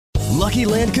Lucky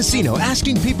Land Casino,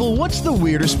 asking people, what's the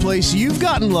weirdest place you've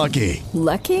gotten lucky?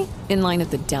 Lucky? In line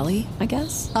at the deli, I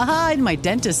guess? Aha, in my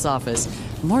dentist's office.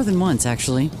 More than once,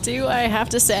 actually. Do I have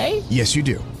to say? Yes, you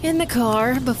do. In the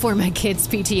car before my kids'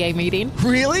 PTA meeting.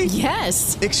 Really?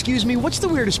 Yes. Excuse me, what's the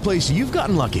weirdest place you've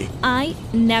gotten lucky? I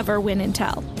never win and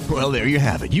tell. Well, there you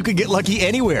have it. You can get lucky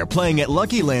anywhere, playing at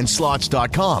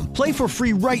LuckyLandSlots.com. Play for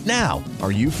free right now.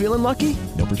 Are you feeling lucky?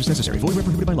 No purchase necessary. Void where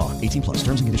prohibited by law. 18 plus.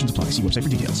 Terms and conditions apply. See website for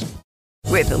details.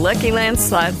 With the Lucky Land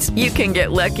Slots, you can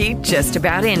get lucky just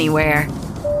about anywhere.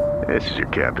 This is your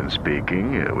captain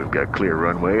speaking. We've got clear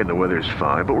runway and the weather's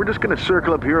fine, but we're just going to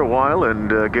circle up here a while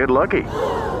and get lucky.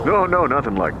 No,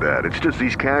 nothing like that. It's just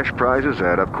these cash prizes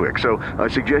add up quick. So I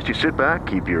suggest you sit back,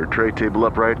 keep your tray table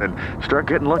upright, and start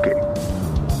getting lucky.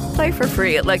 Play for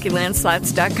free at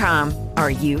LuckyLandSlots.com.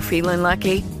 Are you feeling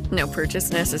lucky? No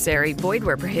purchase necessary. Void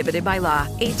where prohibited by law.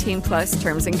 18 plus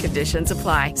terms and conditions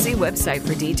apply. See website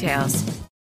for details.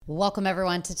 Welcome,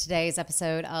 everyone, to today's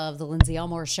episode of The Lindsay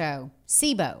Elmore Show.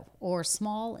 SIBO, or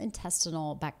small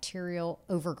intestinal bacterial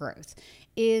overgrowth,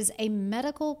 is a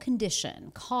medical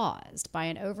condition caused by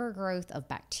an overgrowth of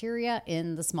bacteria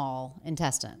in the small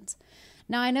intestines.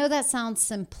 Now, I know that sounds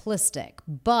simplistic,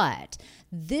 but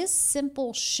this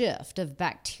simple shift of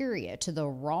bacteria to the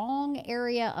wrong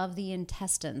area of the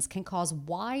intestines can cause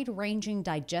wide-ranging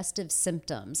digestive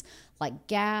symptoms like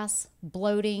gas,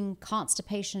 bloating,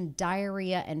 constipation,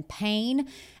 diarrhea, and pain,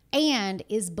 and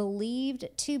is believed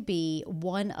to be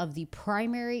one of the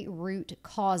primary root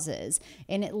causes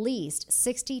in at least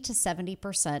 60 to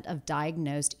 70% of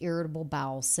diagnosed irritable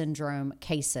bowel syndrome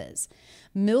cases.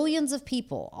 Millions of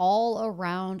people all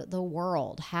around the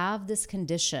world have this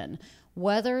condition,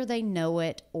 whether they know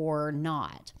it or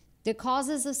not. The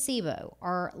causes of SIBO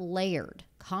are layered,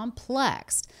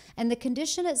 complex, and the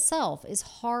condition itself is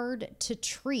hard to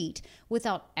treat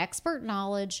without expert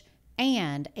knowledge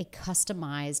and a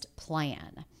customized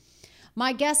plan.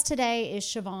 My guest today is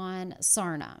Shivan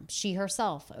Sarna. She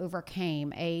herself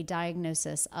overcame a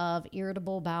diagnosis of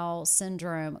irritable bowel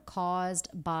syndrome caused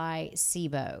by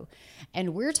SIBO.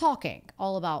 And we're talking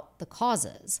all about the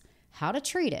causes, how to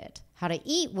treat it, how to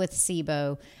eat with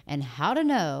SIBO, and how to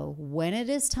know when it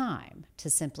is time to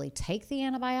simply take the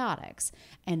antibiotics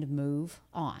and move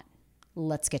on.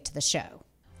 Let's get to the show.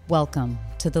 Welcome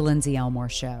to The Lindsay Elmore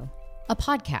Show, a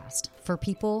podcast for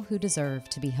people who deserve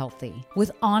to be healthy,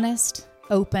 with honest,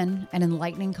 open, and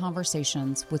enlightening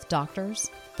conversations with doctors,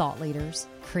 thought leaders,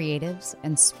 creatives,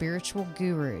 and spiritual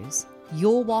gurus.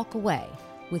 You'll walk away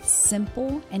with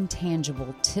simple and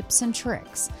tangible tips and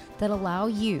tricks that allow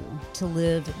you to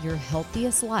live your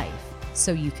healthiest life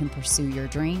so you can pursue your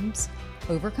dreams,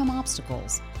 overcome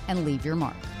obstacles, and leave your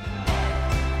mark.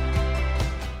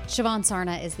 Shivan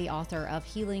Sarna is the author of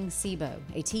Healing SIBO,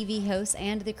 a TV host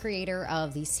and the creator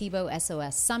of the SIBO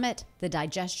SOS Summit, the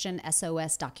Digestion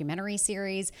SOS documentary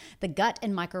series, the Gut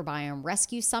and Microbiome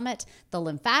Rescue Summit, the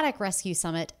Lymphatic Rescue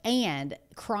Summit, and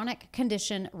Chronic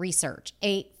Condition Research,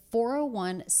 a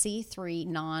 401c3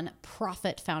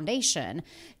 nonprofit foundation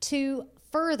to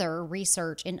further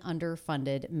research in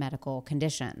underfunded medical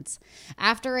conditions.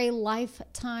 After a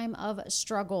lifetime of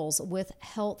struggles with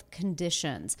health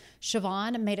conditions,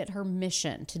 Shivan made it her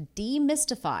mission to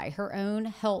demystify her own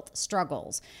health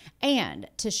struggles and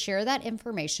to share that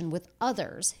information with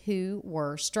others who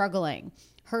were struggling.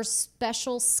 Her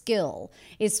special skill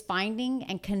is finding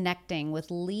and connecting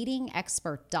with leading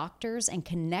expert doctors and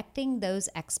connecting those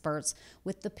experts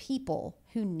with the people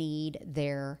who need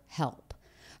their help.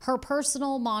 Her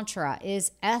personal mantra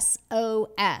is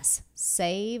SOS,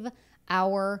 Save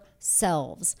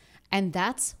Ourselves. And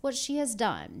that's what she has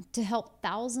done to help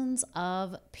thousands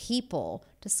of people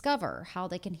discover how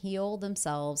they can heal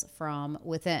themselves from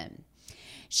within.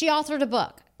 She authored a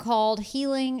book called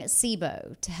Healing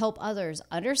SIBO to help others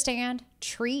understand,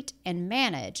 treat, and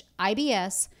manage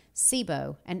IBS,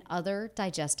 SIBO, and other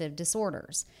digestive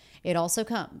disorders. It also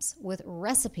comes with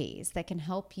recipes that can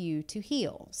help you to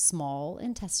heal small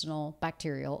intestinal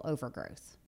bacterial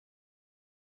overgrowth.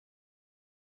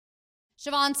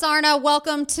 Shivan Sarna,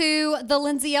 welcome to the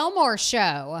Lindsay Elmore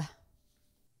Show.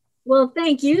 Well,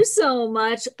 thank you so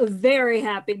much. Very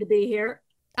happy to be here.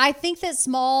 I think that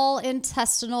small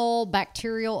intestinal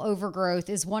bacterial overgrowth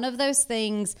is one of those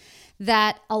things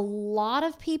that a lot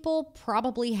of people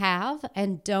probably have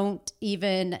and don't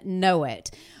even know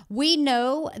it. We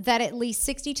know that at least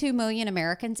 62 million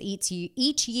Americans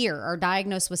each year are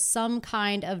diagnosed with some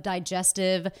kind of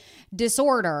digestive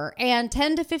disorder, and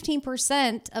 10 to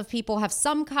 15% of people have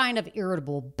some kind of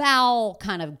irritable bowel,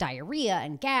 kind of diarrhea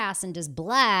and gas and just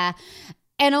blah.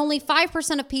 And only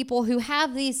 5% of people who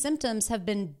have these symptoms have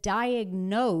been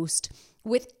diagnosed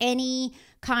with any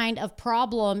kind of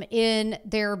problem in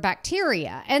their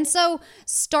bacteria. And so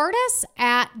start us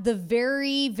at the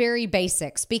very, very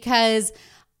basics, because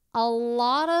a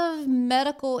lot of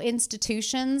medical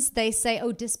institutions, they say,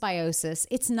 oh, dysbiosis,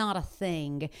 it's not a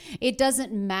thing. It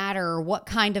doesn't matter what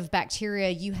kind of bacteria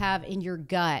you have in your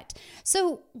gut.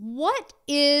 So what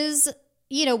is,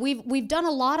 we've done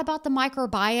a lot about the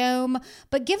microbiome,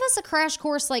 but give us a crash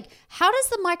course, like how does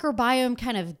the microbiome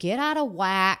kind of get out of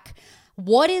whack?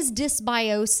 What is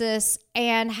dysbiosis,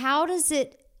 and how does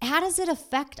it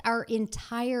affect our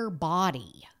entire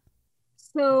body?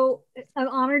 So I'm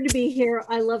honored to be here.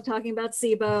 I love talking about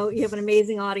SIBO. You have an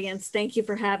amazing audience. Thank you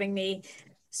for having me.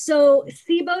 So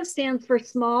SIBO stands for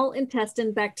small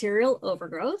intestine bacterial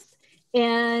overgrowth,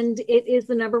 and it is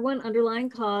the #1 underlying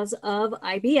cause of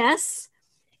IBS.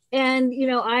 And,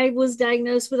 I was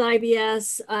diagnosed with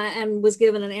IBS and was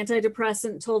given an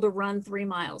antidepressant, told to run 3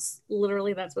 miles.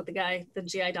 Literally, that's what the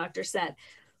GI doctor said.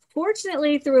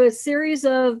 Fortunately, through a series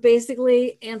of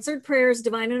basically answered prayers,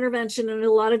 divine intervention, and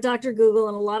a lot of Dr. Google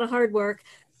and a lot of hard work,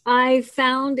 I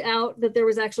found out that there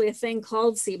was actually a thing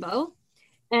called SIBO,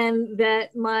 and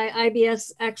that my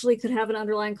IBS actually could have an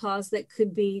underlying cause that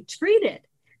could be treated.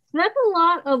 So that's a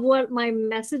lot of what my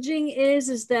messaging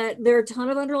is that there are a ton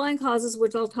of underlying causes,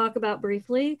 which I'll talk about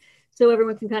briefly, so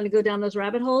everyone can kind of go down those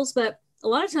rabbit holes. But a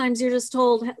lot of times you're just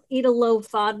told, eat a low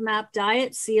FODMAP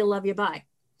diet, see you, love you, bye.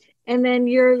 And then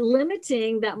you're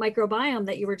limiting that microbiome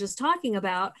that you were just talking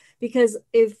about, because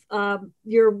if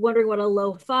you're wondering what a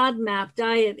low FODMAP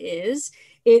diet is,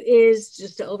 it is,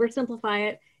 just to oversimplify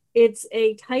it, it's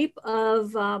a type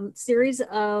of series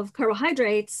of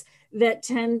carbohydrates that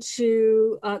tend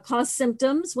to cause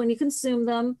symptoms when you consume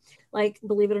them, like,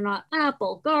 believe it or not,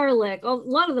 apple, garlic, a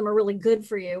lot of them are really good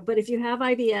for you. But if you have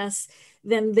IBS,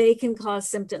 then they can cause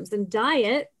symptoms. And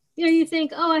diet, you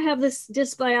think, oh, I have this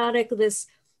dysbiotic, this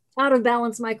out of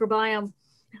balance microbiome.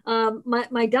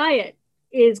 My diet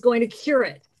is going to cure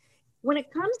it. When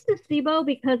it comes to SIBO,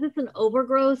 because it's an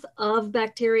overgrowth of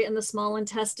bacteria in the small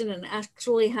intestine and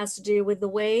actually has to do with the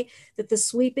way that the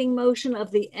sweeping motion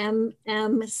of the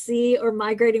MMC, or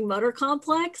migrating motor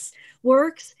complex,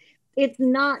 works, it's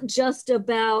not just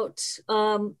about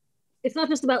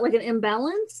like an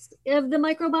imbalance of the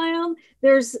microbiome.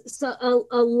 There's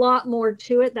a lot more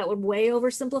to it that would way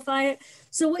oversimplify it.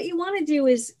 So what you want to do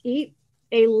is eat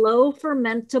a low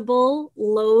fermentable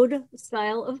load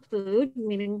style of food,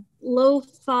 meaning low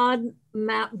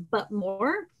FODMAP but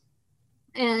more.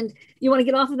 And you want to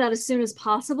get off of that as soon as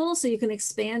possible so you can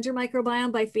expand your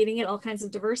microbiome by feeding it all kinds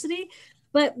of diversity.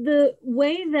 But the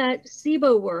way that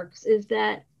SIBO works is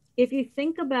that if you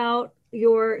think about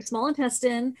your small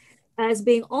intestine as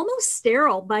being almost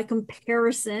sterile by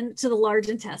comparison to the large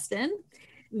intestine,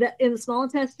 that in the small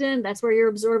intestine, that's where you're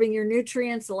absorbing your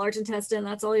nutrients. The large intestine,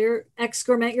 that's all your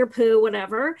excrement, your poo,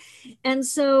 whatever. And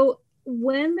so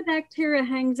when the bacteria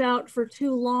hangs out for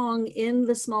too long in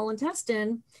the small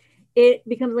intestine, it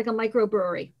becomes like a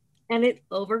microbrewery and it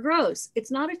overgrows.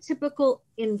 It's not a typical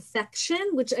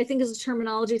infection, which I think is a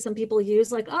terminology some people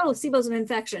use, like, oh, SIBO's an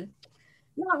infection.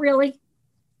 Not really.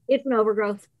 It's an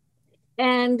overgrowth.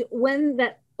 And when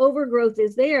that overgrowth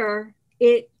is there,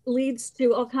 it leads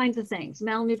to all kinds of things: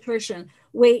 malnutrition,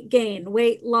 weight gain,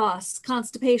 weight loss,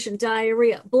 constipation,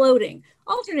 diarrhea, bloating,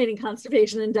 alternating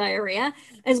constipation and diarrhea,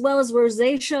 as well as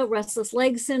rosacea, restless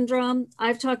leg syndrome.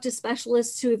 I've talked to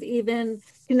specialists who have even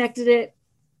connected it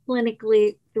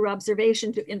clinically through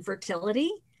observation to infertility.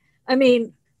 I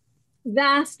mean,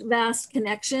 vast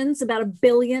connections. About 1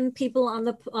 billion people on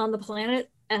the planet,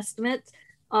 estimate,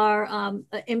 are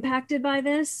impacted by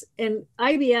this. And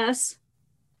IBS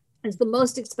is the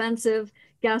most expensive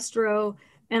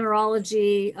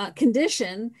gastroenterology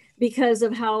condition because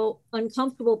of how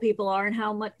uncomfortable people are and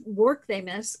how much work they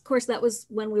miss. Of course, that was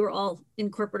when we were all in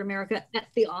corporate America at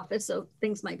the office, so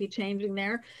things might be changing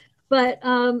there. But,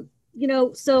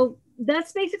 so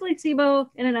that's basically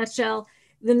SIBO in a nutshell.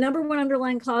 The #1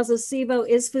 underlying cause of SIBO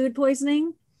is food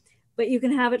poisoning, but you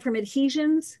can have it from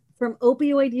adhesions, from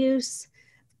opioid use,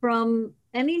 from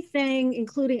anything,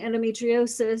 including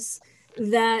endometriosis,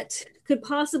 that could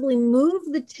possibly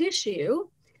move the tissue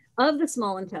of the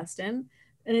small intestine.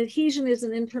 An adhesion is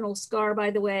an internal scar,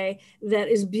 by the way, that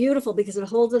is beautiful because it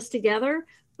holds us together.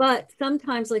 But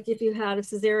sometimes, like if you had a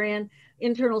cesarean,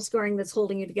 internal scarring that's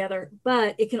holding you together,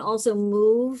 but it can also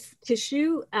move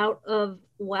tissue out of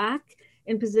whack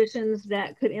in positions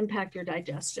that could impact your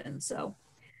digestion. So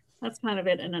that's kind of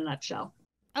it in a nutshell.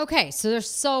 Okay, so there's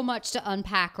so much to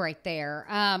unpack right there.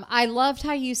 I loved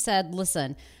how you said,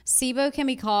 listen, SIBO can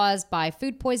be caused by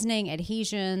food poisoning,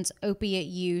 adhesions, opiate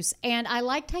use, and I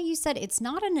liked how you said it's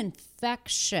not an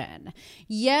infection.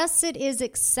 Yes, it is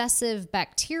excessive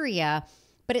bacteria,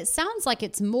 but it sounds like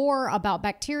it's more about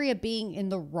bacteria being in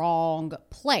the wrong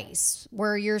place,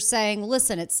 where you're saying,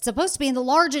 listen, it's supposed to be in the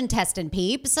large intestine,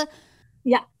 peeps.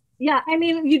 Yeah. Yeah. I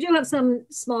mean, you do have some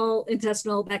small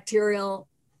intestinal bacterial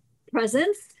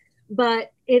presence,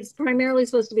 but it's primarily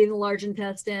supposed to be in the large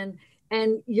intestine.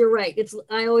 And you're right.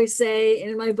 I always say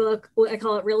in my book, I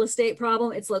call it real estate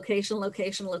problem. It's location,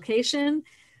 location, location.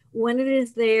 When it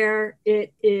is there,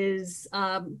 it is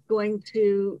going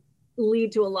to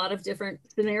lead to a lot of different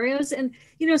scenarios. And,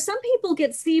 some people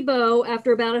get SIBO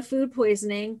after about a food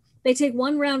poisoning. They take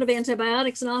one round of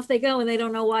antibiotics and off they go. And they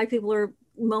don't know why people are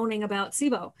moaning about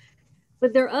SIBO.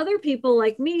 But there are other people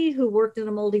like me who worked in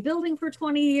a moldy building for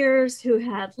 20 years, who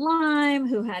had Lyme,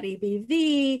 who had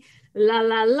EBV,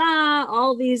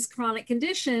 all these chronic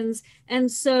conditions.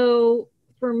 And so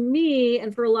for me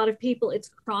and for a lot of people, it's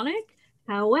chronic.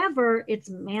 However, it's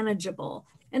manageable.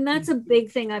 And that's a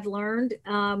big thing I've learned.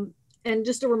 And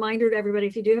just a reminder to everybody,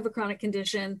 if you do have a chronic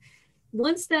condition,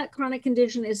 once that chronic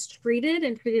condition is treated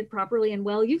and treated properly and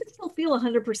well, you can still feel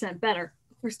 100% better.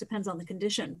 Of course, depends on the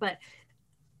condition, but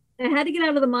I had to get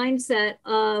out of the mindset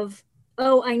of,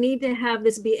 oh, I need to have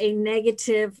this be a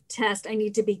negative test. I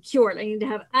need to be cured. I need to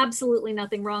have absolutely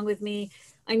nothing wrong with me.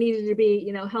 I needed to be,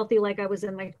 healthy like I was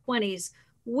in my 20s.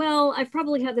 Well, I've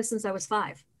probably had this since I was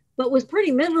 5, but was pretty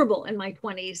miserable in my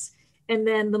 20s. And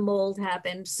then the mold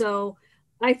happened. So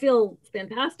I feel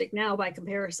fantastic now by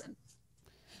comparison.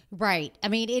 Right. I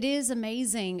mean, it is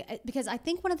amazing because I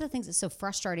think one of the things that's so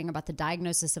frustrating about the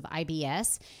diagnosis of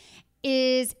IBS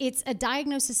is it's a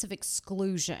diagnosis of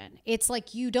exclusion. It's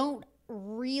like you don't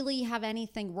really have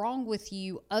anything wrong with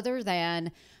you other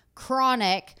than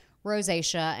chronic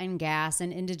rosacea and gas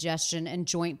and indigestion and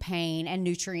joint pain and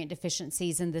nutrient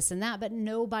deficiencies and this and that, but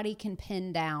nobody can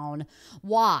pin down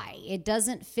why. It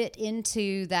doesn't fit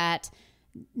into that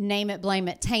name it, blame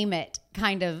it, tame it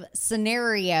kind of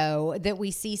scenario that we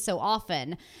see so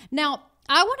often. Now,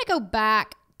 I want to go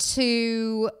back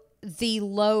to the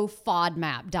low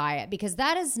FODMAP diet, because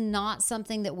that is not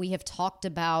something that we have talked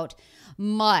about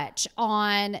much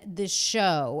on the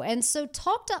show. And so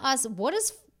talk to us, what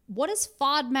does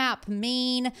FODMAP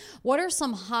mean? What are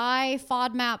some high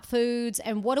FODMAP foods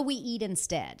and what do we eat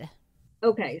instead?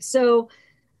 Okay, so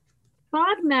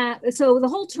FODMAP, so the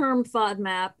whole term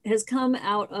FODMAP has come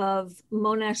out of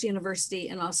Monash University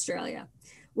in Australia,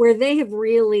 where they have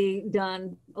really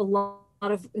done a lot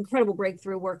of incredible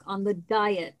breakthrough work on the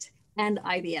diet and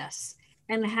IBS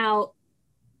and how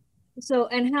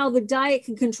the diet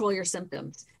can control your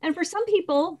symptoms. And for some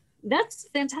people, that's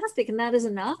fantastic and that is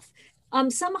enough.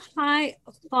 Some high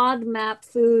FODMAP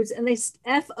foods, and they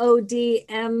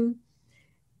FODMAP.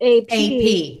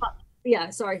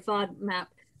 FODMAP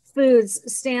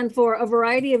foods stand for a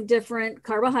variety of different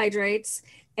carbohydrates,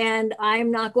 and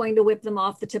I'm not going to whip them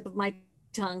off the tip of my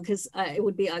tongue because it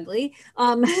would be ugly.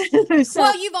 Well,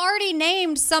 you've already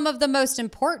named some of the most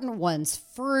important ones,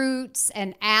 fruits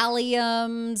and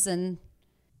alliums and...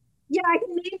 Yeah, I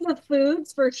can name the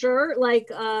foods for sure. Like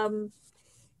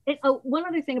one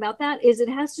other thing about that is it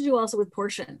has to do also with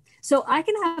portion. So I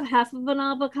can have half of an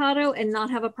avocado and not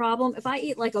have a problem. If I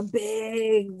eat like a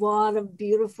big wad of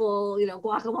beautiful,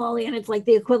 guacamole, and it's like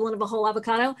the equivalent of a whole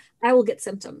avocado, I will get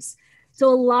symptoms. So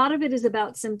a lot of it is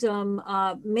about symptom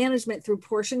management through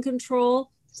portion control.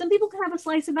 Some people can have a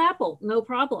slice of apple, no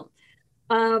problem.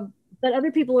 But other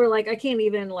people are like, I can't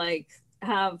even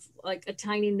have a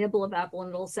tiny nibble of apple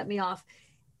and it'll set me off.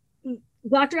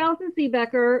 Dr. Alison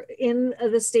Seebecker in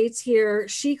the States here,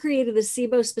 she created the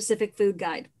SIBO specific food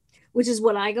guide, which is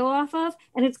what I go off of.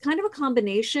 And it's kind of a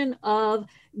combination of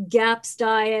GAPS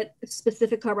diet,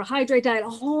 specific carbohydrate diet, a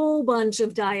whole bunch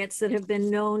of diets that have been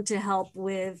known to help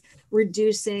with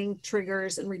reducing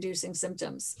triggers and reducing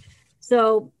symptoms.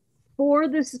 So for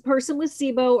this person with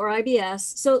SIBO or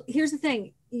IBS, so here's the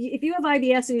thing. If you have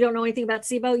IBS and you don't know anything about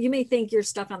SIBO, you may think you're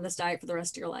stuck on this diet for the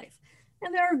rest of your life.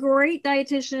 And there are great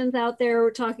dietitians out there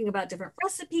talking about different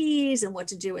recipes and what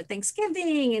to do at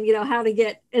Thanksgiving and, how to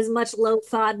get as much low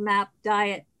FODMAP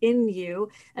diet in you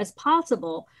as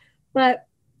possible. But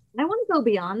I want to go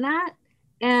beyond that.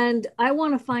 And I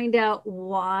want to find out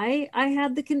why I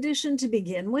had the condition to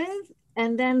begin with.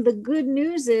 And then the good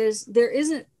news is there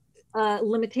isn't a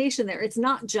limitation there. It's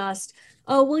not just,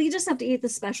 oh, well, you just have to eat the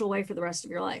special way for the rest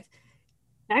of your life.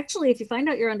 Actually, if you find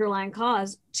out your underlying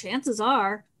cause, chances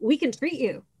are we can treat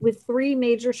you with 3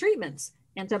 major treatments: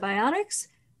 antibiotics,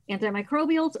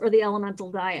 antimicrobials or the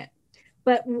elemental diet.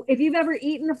 But if you've ever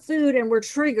eaten a food and were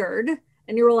triggered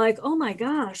and you were like, oh my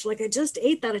gosh, like I just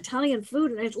ate that Italian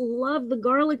food and I love the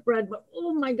garlic bread, but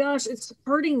oh my gosh, it's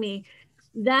hurting me.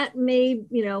 That may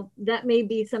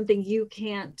be something you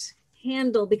can't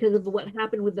handle because of what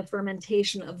happened with the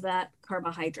fermentation of that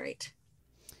carbohydrate.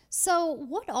 So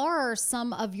what are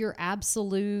some of your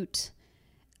absolute,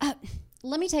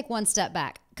 let me take one step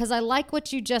back because I like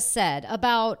what you just said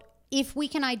about if we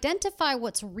can identify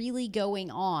what's really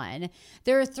going on.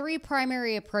 There are 3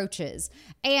 primary approaches.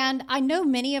 And I know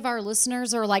many of our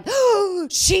listeners are like, oh,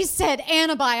 she said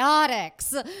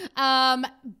antibiotics.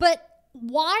 But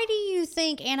why do you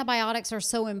think antibiotics are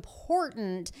so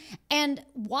important? And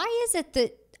why is it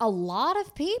that a lot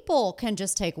of people can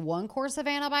just take one course of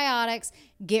antibiotics,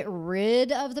 get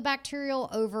rid of the bacterial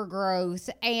overgrowth,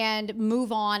 and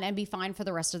move on and be fine for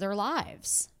the rest of their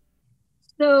lives?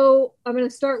 So I'm going to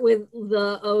start with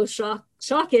the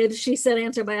shocked. She said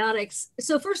antibiotics.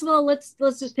 So first of all, let's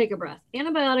just take a breath.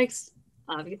 Antibiotics,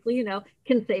 obviously,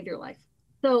 can save your life.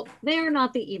 So they are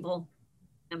not the evil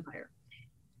empire.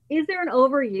 Is there an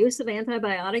overuse of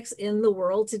antibiotics in the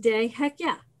world today? Heck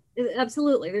yeah,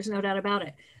 absolutely. There's no doubt about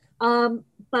it.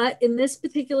 But in this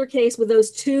particular case, with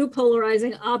those 2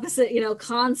 polarizing opposite,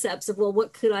 concepts of, well,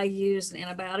 what could I use an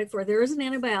antibiotic for? There is an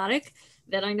antibiotic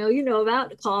that I know you know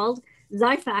about called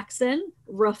Xifaxan.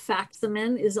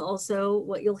 Rifaximin is also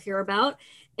what you'll hear about,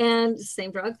 and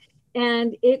same drug.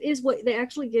 And it is what they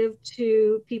actually give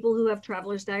to people who have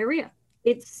traveler's diarrhea.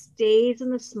 It stays in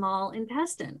the small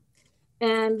intestine.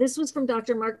 And this was from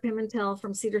Dr. Mark Pimentel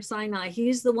from Cedars-Sinai.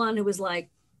 He's the one who was like,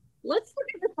 let's look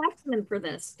at rifaximin for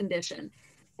this condition.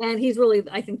 And he's really,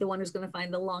 I think, the one who's going to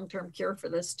find the long-term cure for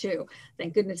this too.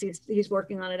 Thank goodness he's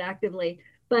working on it actively.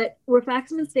 But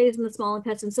rifaximin stays in the small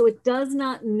intestine, so it does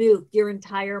not nuke your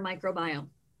entire microbiome.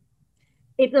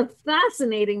 It's a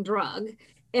fascinating drug,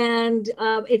 and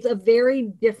it's a very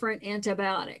different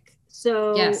antibiotic.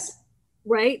 So, yes.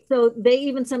 Right? So they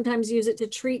even sometimes use it to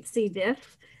treat C.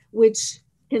 diff, which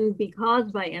can be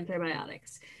caused by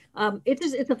antibiotics.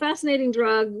 It's a fascinating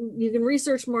drug. You can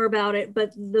research more about it,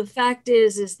 but the fact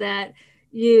is that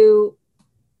there's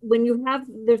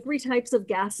 3 types of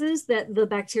gases that the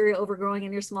bacteria overgrowing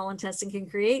in your small intestine can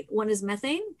create. One is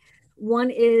methane, one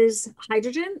is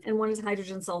hydrogen, and one is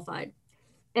hydrogen sulfide.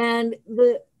 And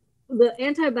the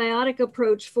antibiotic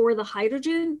approach for the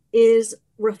hydrogen is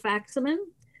rifaximin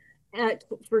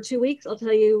for 2 weeks. I'll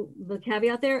tell you the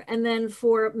caveat there. And then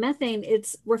for methane,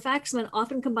 it's rifaximin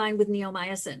often combined with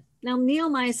neomycin. Now,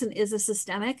 neomycin is a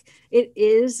systemic. It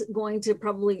is going to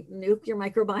probably nuke your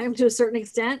microbiome to a certain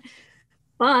extent.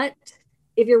 But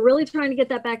if you're really trying to get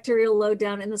that bacterial load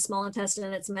down in the small intestine,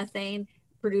 and it's methane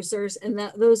producers, and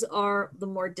those are the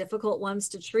more difficult ones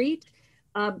to treat.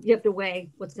 You have to weigh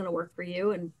what's going to work for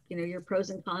you and your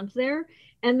pros and cons there.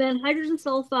 And then hydrogen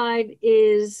sulfide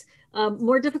is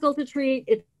more difficult to treat.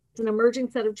 It's an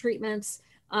emerging set of treatments.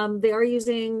 They are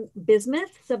using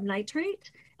bismuth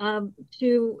subnitrate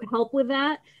to help with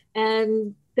that.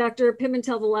 And Dr.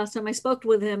 Pimentel, the last time I spoke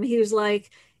with him, he was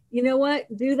like, you know what,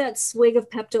 do that swig of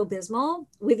Pepto-Bismol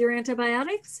with your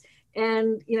antibiotics.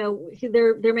 And,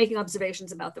 they're making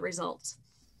observations about the results.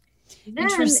 Then,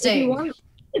 interesting.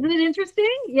 Isn't it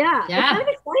interesting? Yeah. It's kind of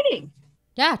exciting.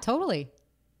 Yeah, totally.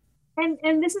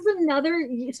 And this is another,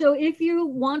 so if you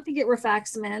want to get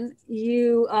rifaximin,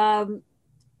 you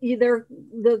either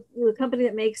the company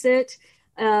that makes it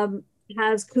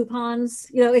has coupons.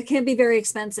 It can be very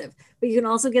expensive, but you can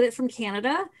also get it from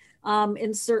Canada.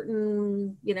 In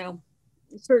certain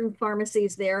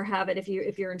pharmacies there have it if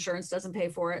your insurance doesn't pay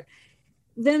for it.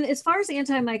 Then as far as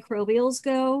antimicrobials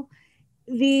go,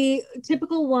 the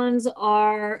typical ones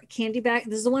are Candibactin.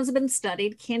 This is the ones that have been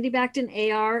studied. Candibactin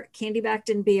AR,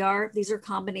 Candibactin BR. These are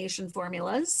combination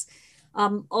formulas.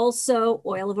 Also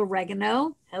oil of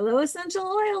oregano. Hello, essential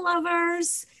oil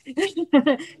lovers.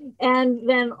 And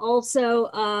then also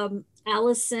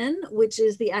allicin, which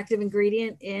is the active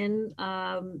ingredient in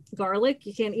garlic.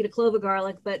 You can't eat a clove of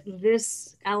garlic, but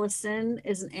this allicin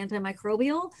is an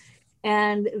antimicrobial,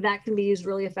 and that can be used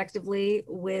really effectively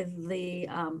with the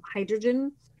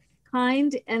hydrogen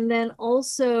kind. And then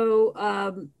also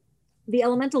the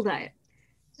elemental diet.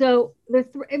 So this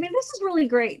is really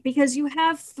great because you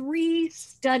have 3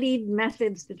 studied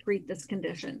methods to treat this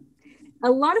condition.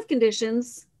 A lot of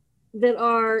conditions that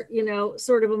are,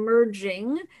 sort of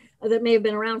emerging, that may have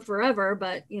been around forever,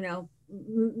 but,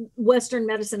 Western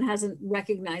medicine hasn't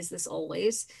recognized this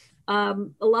always. A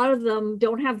lot of them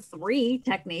don't have 3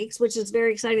 techniques, which is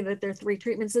very exciting that there are 3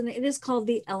 treatments, and it is called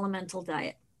the elemental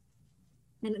diet.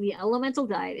 And the elemental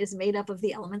diet is made up of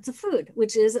the elements of food,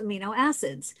 which is amino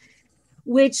acids,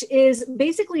 which is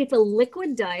basically, it's a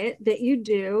liquid diet that you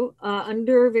do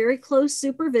under very close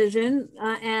supervision,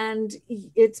 and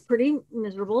it's pretty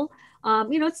miserable.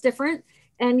 It's different.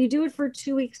 And you do it for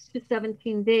 2 weeks to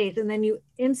 17 days, and then you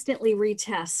instantly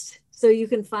retest. So you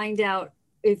can find out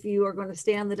if you are going to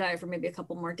stay on the diet for maybe a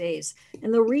couple more days.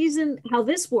 And the reason how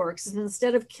this works is,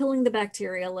 instead of killing the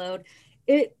bacteria load,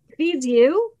 it feeds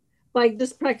you by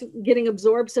just getting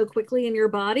absorbed so quickly in your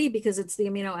body because it's the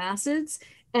amino acids.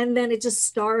 And then it just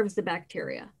starves the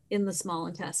bacteria in the small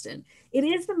intestine. It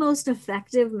is the most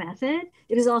effective method.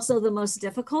 It is also the most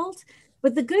difficult.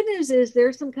 But the good news is there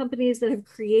are some companies that have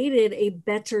created a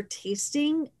better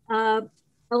tasting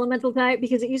elemental diet,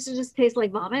 because it used to just taste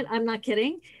like vomit. I'm not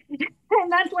kidding. And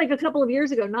that's like a couple of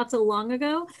years ago, not so long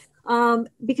ago,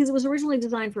 because it was originally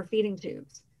designed for feeding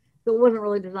tubes. So it wasn't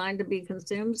really designed to be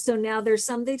consumed. So now there's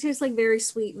some, they taste like very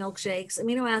sweet milkshakes.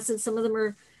 Amino acids, some of them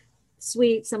are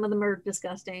sweet, some of them are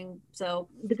disgusting. So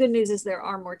the good news is there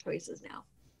are more choices now.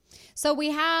 So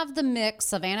we have the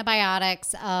mix of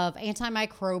antibiotics, of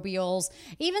antimicrobials,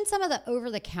 even some of the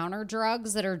over-the-counter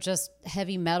drugs that are just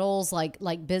heavy metals like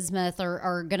bismuth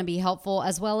are going to be helpful,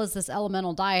 as well as this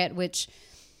elemental diet, which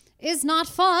is not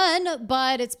fun,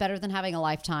 but it's better than having a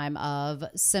lifetime of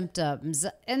symptoms.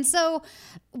 And so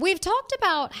we've talked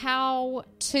about how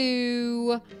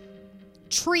to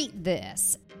treat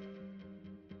this.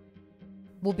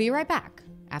 We'll be right back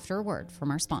after a word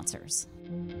from our sponsors.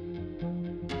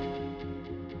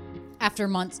 After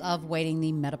months of waiting,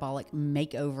 the Metabolic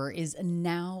Makeover is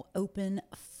now open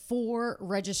for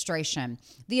registration.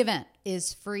 The event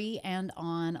is free and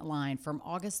online from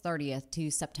August 30th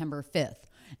to September 5th.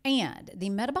 And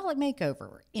the Metabolic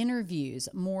Makeover interviews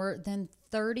more than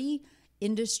 30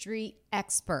 industry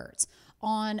experts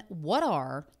on what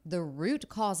are the root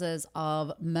causes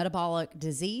of metabolic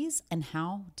disease and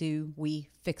how do we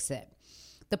fix it.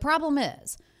 The problem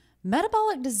is,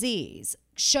 metabolic disease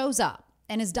shows up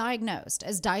and is diagnosed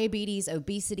as diabetes,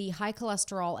 obesity, high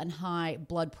cholesterol, and high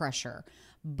blood pressure.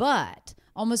 But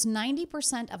almost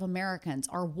 90% of Americans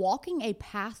are walking a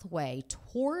pathway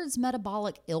towards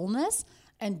metabolic illness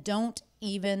and don't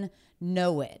even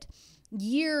know it.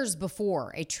 Years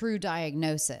before a true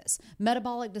diagnosis,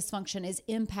 metabolic dysfunction is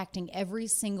impacting every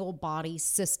single body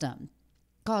system,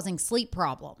 causing sleep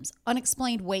problems,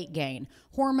 unexplained weight gain,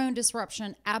 hormone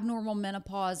disruption, abnormal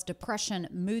menopause, depression,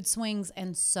 mood swings,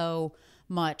 and so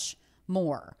much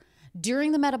more.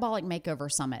 During the Metabolic Makeover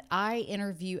Summit, I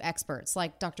interview experts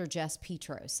like Dr. Jess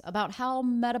Petros about how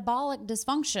metabolic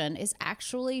dysfunction is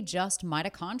actually just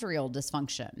mitochondrial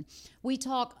dysfunction. We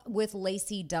talk with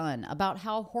Lacey Dunn about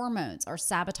how hormones are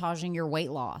sabotaging your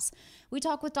weight loss. We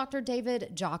talk with Dr.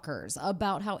 David Jockers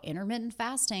about how intermittent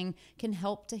fasting can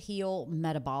help to heal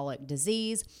metabolic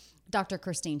disease. Dr.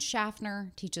 Christine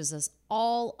Schaffner teaches us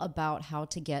all about how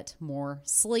to get more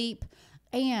sleep.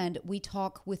 And we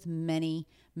talk with many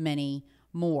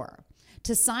more.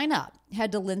 To sign up,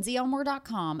 head to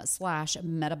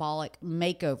lindsayelmore.com/metabolic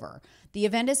makeover. The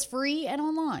event is free and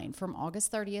online from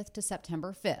August 30th to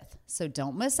September 5th. So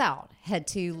don't miss out. Head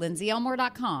to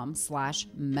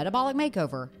lindsayelmore.com/metabolic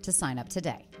makeover to sign up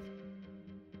today.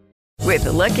 With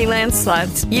the Lucky Land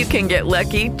Slots, you can get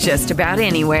lucky just about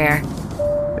anywhere.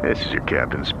 This is your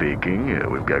captain speaking.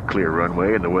 We've got clear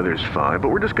runway and the weather's fine, but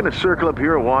we're just going to circle up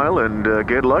here a while and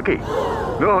get lucky.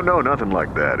 No, nothing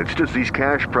like that. It's just these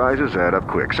cash prizes add up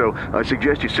quick. So I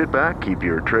suggest you sit back, keep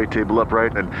your tray table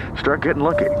upright, and start getting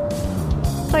lucky.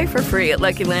 Play for free at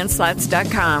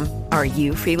LuckyLandSlots.com. Are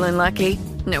you feeling lucky?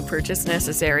 No purchase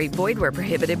necessary. Void where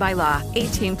prohibited by law.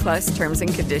 18+ terms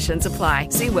and conditions apply.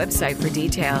 See website for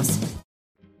details.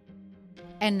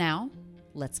 And now,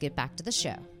 let's get back to the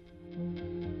show.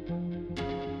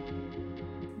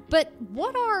 But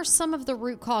what are some of the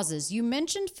root causes? You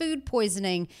mentioned food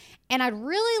poisoning, and I'd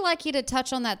really like you to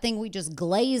touch on that thing we just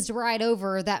glazed right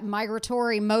over, that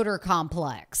migratory motor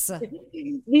complex.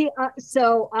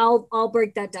 So I'll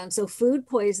break that down. So food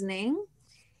poisoning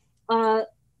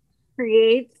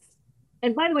creates,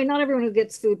 and by the way, not everyone who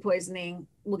gets food poisoning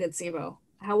will get SIBO.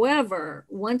 However,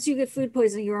 once you get food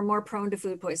poisoning, you are more prone to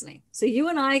food poisoning. So you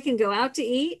and I can go out to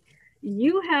eat.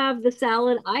 You have the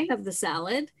salad, I have the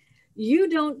salad. You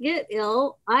don't get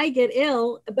ill, I get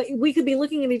ill, but we could be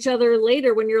looking at each other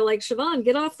later when you're like, Shivan,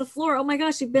 get off the floor. Oh my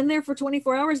gosh, you've been there for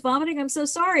 24 hours vomiting. I'm so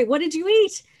sorry. What did you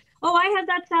eat? Oh, I had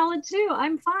that salad too.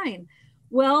 I'm fine.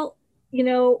 Well,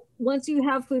 once you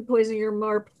have food poisoning, you're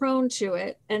more prone to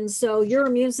it. And so your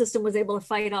immune system was able to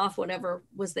fight off whatever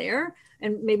was there,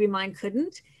 and maybe mine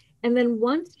couldn't. And then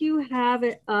once you have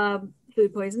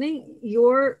food poisoning,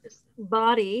 your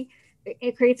body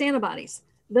it creates antibodies.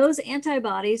 Those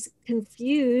antibodies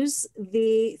confuse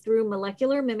through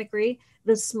molecular mimicry,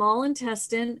 the small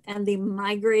intestine and the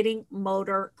migrating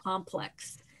motor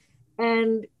complex.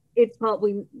 And it's called,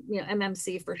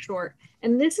 MMC for short.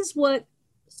 And this is what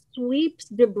sweeps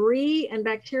debris and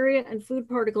bacteria and food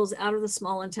particles out of the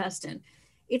small intestine.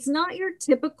 It's not your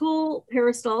typical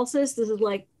peristalsis. This is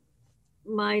like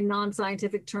my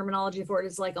non-scientific terminology for it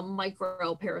is like a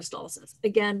micro peristalsis.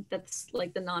 Again, that's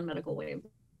like the non-medical way of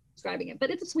describing it,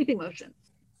 but it's a sweeping motion.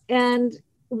 And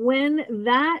when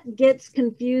that gets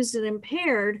confused and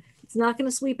impaired, it's not going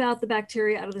to sweep out the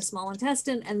bacteria out of the small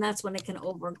intestine, and that's when it can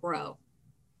overgrow.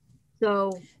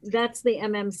 So that's the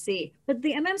MMC. But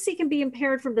the MMC can be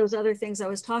impaired from those other things I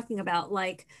was talking about,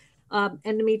 like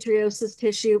endometriosis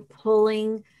tissue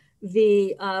pulling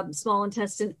the small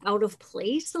intestine out of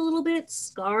place a little bit,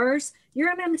 scars.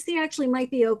 Your MMC actually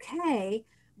might be okay,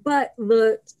 but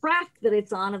the track that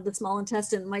it's on of the small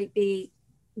intestine might be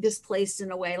displaced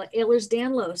in a way, like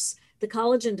Ehlers-Danlos, the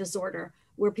collagen disorder,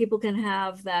 where people can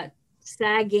have that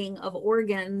sagging of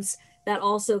organs that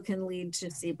also can lead to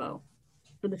SIBO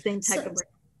for the same type of.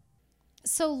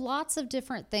 So lots of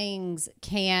different things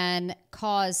can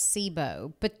cause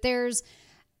SIBO, but tell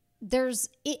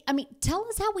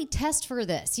us how we test for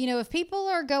this. If people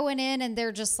are going in and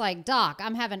they're just like, Doc,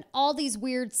 I'm having all these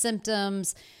weird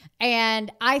symptoms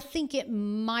and I think it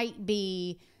might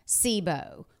be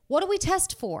SIBO. What do we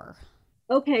test for?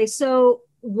 Okay, so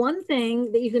one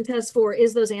thing that you can test for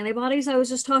is those antibodies I was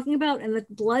just talking about, and the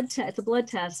blood test. It's a blood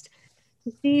test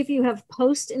to see if you have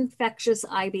post-infectious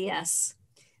IBS,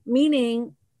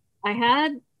 meaning I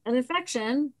had an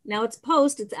infection, now it's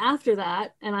it's after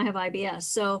that, and I have IBS.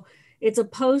 So it's a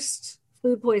post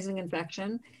food poisoning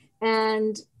infection,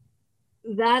 and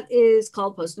that is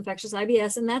called post-infectious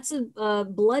IBS, and that's a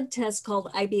blood test called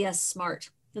IBS Smart.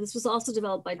 And this was also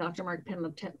developed by Dr. Mark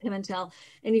Pimentel,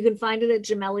 and you can find it at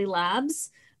Gemelli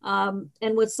Labs.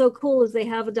 And what's so cool is they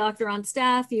have a doctor on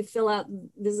staff. You fill out,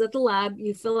 this is at the lab,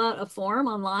 you fill out a form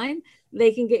online.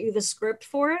 They can get you the script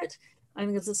for it. I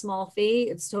think it's a small fee.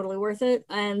 It's totally worth it.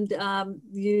 And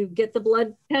you get the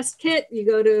blood test kit. You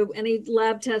go to any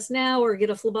lab test now or get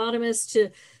a phlebotomist to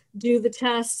do the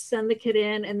test, send the kit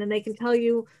in, and then they can tell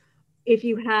you if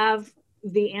you have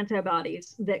the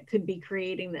antibodies that could be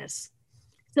creating this.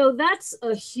 So that's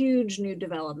a huge new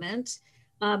development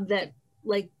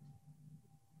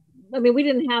we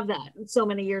didn't have that so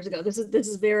many years ago. This is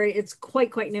it's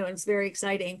quite new, and it's very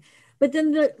exciting. But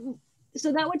then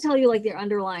so that would tell you like their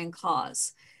underlying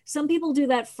cause. Some people do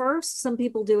that first, some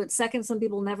people do it second, some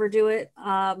people never do it.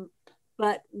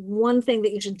 But one thing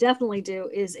that you should definitely do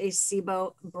is a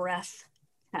SIBO breath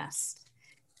test.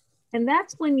 And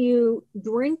that's when you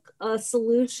drink a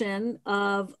solution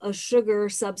of a sugar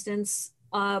substance.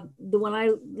 The one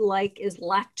I like is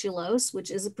lactulose,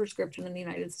 which is a prescription in the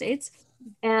United States.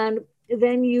 And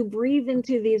then you breathe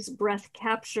into these breath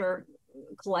capture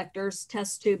collectors,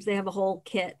 test tubes. They have a whole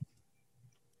kit.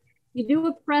 You do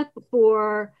a prep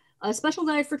for a special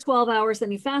diet for 12 hours,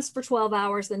 then you fast for 12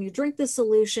 hours, then you drink the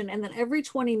solution, and then every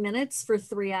 20 minutes for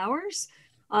 3 hours,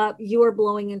 you are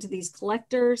blowing into these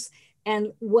collectors.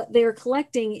 And what they're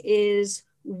collecting is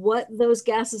what those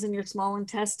gases in your small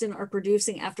intestine are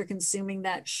producing after consuming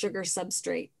that sugar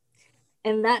substrate.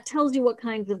 And that tells you what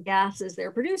kinds of gases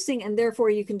they're producing, and therefore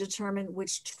you can determine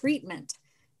which treatment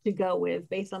to go with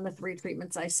based on the 3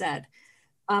 treatments I said.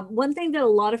 One thing that a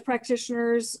lot of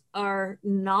practitioners are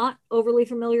not overly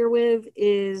familiar with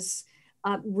is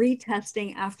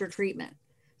retesting after treatment.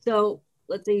 So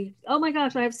let's say, oh my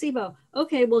gosh, I have SIBO.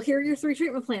 Okay, well, here are your 3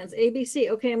 treatment plans, A, B, C.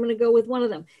 Okay, I'm going to go with one of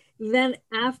them. Then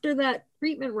after that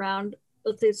treatment round,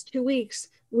 let's say it's 2 weeks,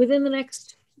 within the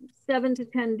next 7 to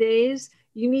 10 days,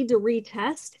 you need to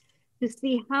retest to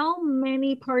see how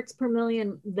many parts per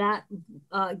million that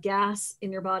gas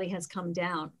in your body has come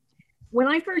down. When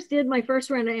I first did my first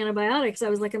round of antibiotics, I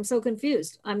was like, I'm so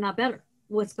confused. I'm not better.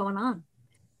 What's going on?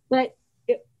 But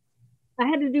I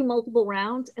had to do multiple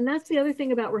rounds. And that's the other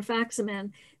thing about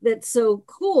rifaximin that's so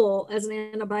cool as an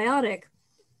antibiotic.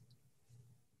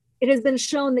 It has been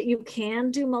shown that you can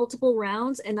do multiple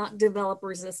rounds and not develop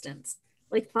resistance,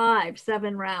 like 5,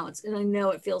 7 rounds. And I know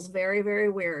it feels very, very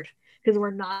weird because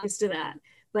we're not used to that.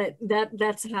 But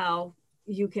that's how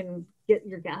you can get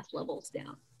your gas levels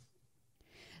down.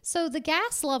 So the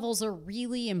gas levels are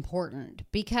really important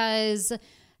because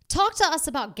talk to us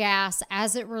about gas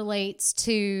as it relates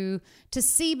to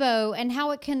SIBO and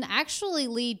how it can actually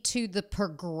lead to the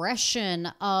progression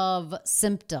of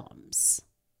symptoms.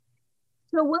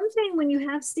 So one thing when you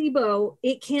have SIBO,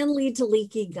 it can lead to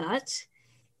leaky gut.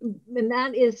 And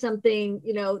that is something,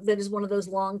 that is one of those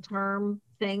long-term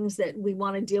things that we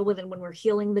want to deal with. And when we're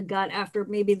healing the gut after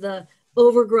maybe the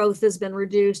overgrowth has been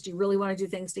reduced, you really want to do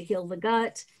things to heal the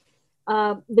gut.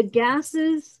 The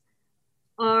gases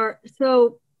are,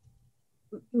 so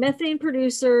methane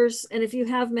producers, and if you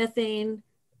have methane,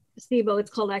 SIBO, it's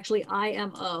called actually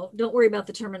IMO. Don't worry about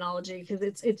the terminology because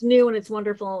it's new and it's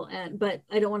wonderful, but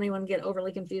I don't want anyone to get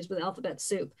overly confused with alphabet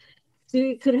soup. So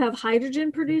you could have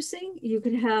hydrogen producing, you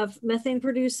could have methane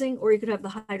producing, or you could have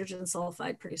the hydrogen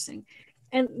sulfide producing.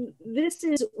 And this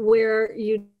is where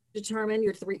you determine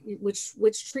your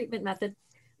which treatment method.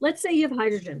 Let's say you have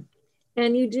hydrogen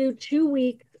and you do 2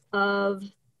 weeks of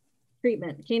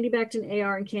treatment, Candibactin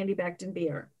AR and Candibactin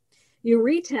BR. You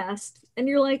retest and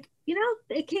you're like,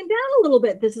 it came down a little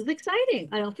bit. This is exciting.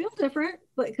 I don't feel different,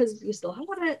 but because you still have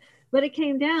it, but it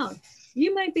came down.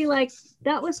 You might be like,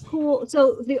 that was cool.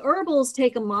 So the herbals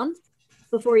take a month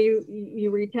before you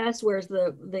retest, whereas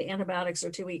the antibiotics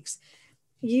are 2 weeks.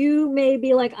 You may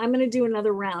be like, I'm going to do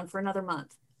another round for another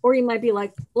month. Or you might be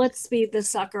like, let's speed this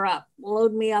sucker up.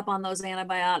 Load me up on those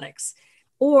antibiotics.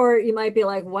 Or you might be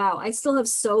like, wow, I still have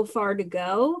so far to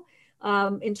go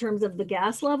in terms of the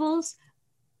gas levels.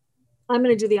 I'm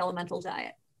going to do the elemental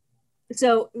diet.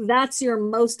 So that's your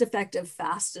most effective,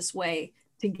 fastest way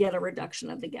to get a reduction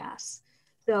of the gas.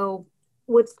 So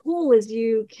what's cool is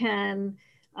you can,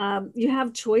 you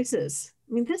have choices.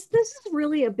 I mean, this is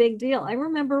really a big deal. I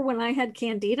remember when I had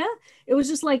Candida, it was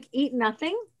just like eat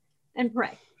nothing and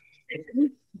pray,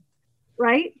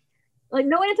 right? Like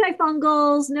no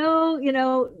antifungals, no,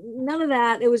 none of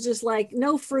that. It was just like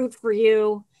no fruit for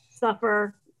you,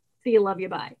 suffer, see you, love you,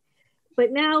 bye.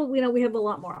 But now, we have a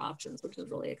lot more options, which is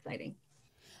really exciting.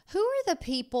 Who are the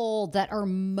people that are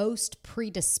most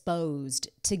predisposed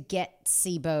to get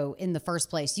SIBO in the first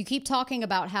place? You keep talking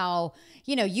about how,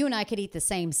 you and I could eat the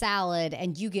same salad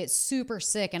and you get super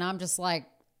sick. And I'm just like,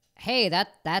 hey,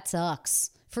 that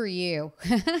sucks for you.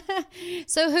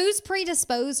 So who's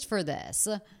predisposed for this?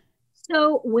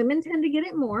 So women tend to get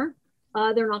it more.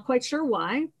 They're not quite sure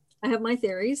why. I have my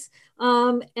theories.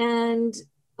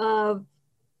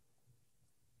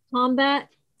 Combat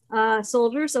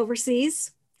soldiers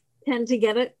overseas tend to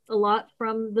get it a lot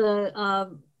from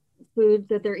the food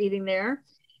that they're eating there.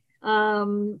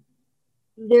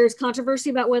 There's controversy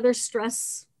about whether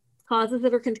stress causes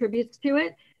it or contributes to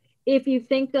it. If you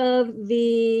think of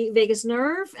the vagus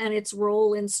nerve and its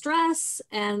role in stress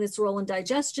and its role in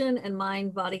digestion and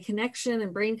mind-body connection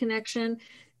and brain connection,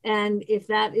 and if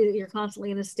that is, you're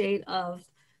constantly in a state of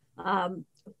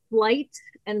flight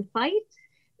and fight,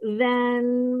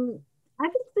 then I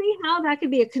can see how that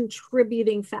could be a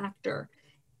contributing factor.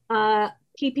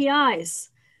 PPIs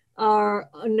are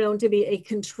known to be a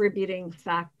contributing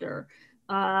factor.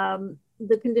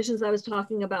 The conditions I was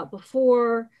talking about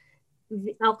before,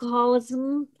 the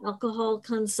alcoholism, alcohol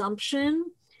consumption,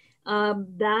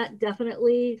 that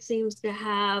definitely seems to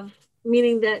have,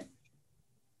 meaning that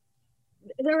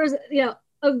there was,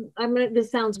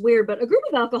 this sounds weird, but a group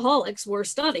of alcoholics were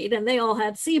studied and they all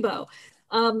had SIBO.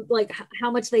 Like how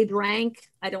much they drank,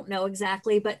 I don't know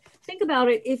exactly, but think about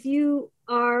it. If you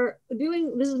are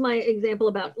doing, this is my example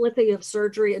about, let's say you have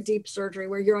surgery, a deep surgery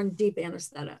where you're on deep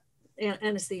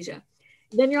anesthesia,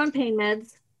 then you're on pain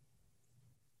meds.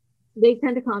 They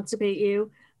tend to constipate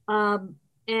you.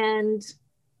 And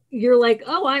you're like,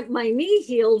 oh, my knee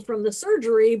healed from the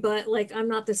surgery, but like, I'm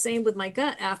not the same with my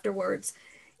gut afterwards.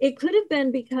 It could have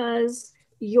been because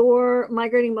your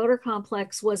migrating motor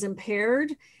complex was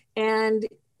impaired and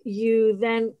you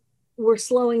then were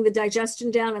slowing the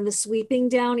digestion down and the sweeping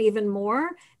down even more.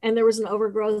 And there was an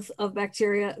overgrowth of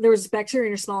bacteria. There was bacteria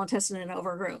in your small intestine and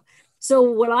overgrew. So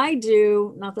what I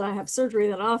do, not that I have surgery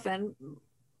that often,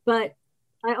 but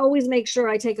I always make sure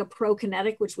I take a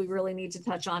prokinetic, which we really need to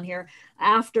touch on here,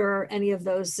 after any of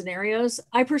those scenarios.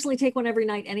 I personally take one every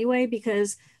night anyway,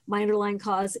 because my underlying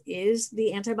cause is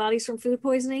the antibodies from food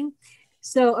poisoning.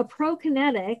 So a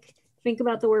prokinetic, think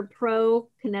about the word pro,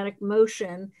 kinetic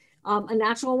motion. A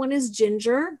natural one is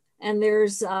ginger, and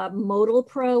there's Modal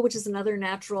Pro, which is another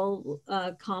natural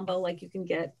combo, like you can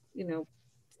get,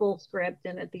 full script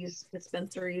and at these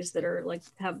dispensaries that are like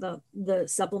have the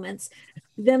supplements.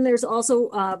 Then there's also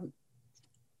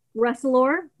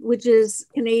Resilor, which is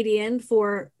Canadian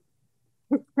for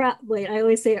wait, I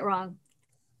always say it wrong.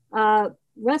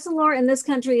 Resilor in this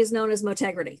country is known as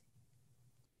Motegrity.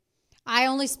 I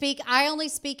only speak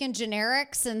in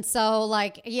generics. And so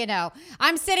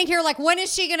I'm sitting here like, when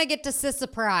is she going to get to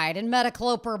Cisapride and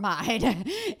metoclopramide?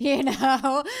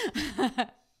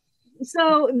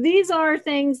 So these are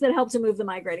things that help to move the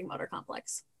migrating motor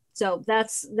complex. So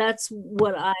that's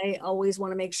what I always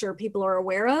want to make sure people are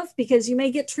aware of, because you may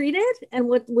get treated, and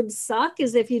what would suck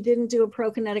is if you didn't do a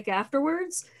prokinetic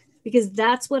afterwards, because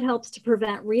that's what helps to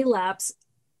prevent relapse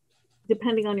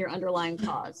depending on your underlying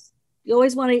cause. You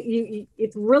always want to,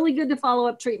 it's really good to follow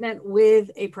up treatment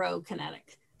with a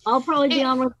prokinetic. I'll probably be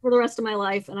on with for the rest of my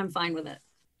life, and I'm fine with it.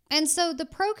 And so the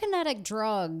prokinetic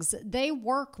drugs, they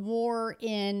work more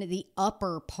in the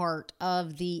upper part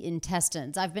of the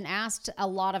intestines. I've been asked a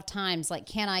lot of times, like,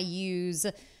 can I use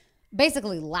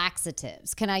basically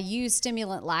laxatives? Can I use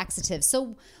stimulant laxatives?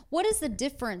 So what is the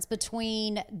difference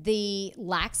between the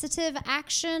laxative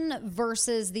action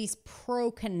versus these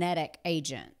prokinetic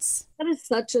agents? That is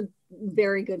such a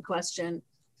very good question.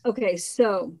 Okay,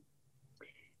 so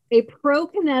a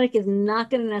prokinetic is not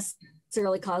going to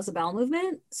necessarily cause a bowel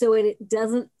movement. So it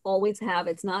doesn't always have,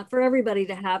 it's not for everybody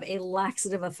to have a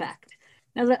laxative effect.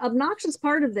 Now, the obnoxious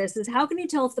part of this is, how can you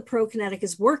tell if the prokinetic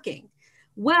is working?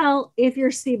 Well, if your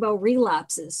SIBO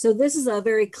relapses. So this is a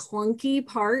very clunky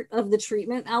part of the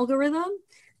treatment algorithm,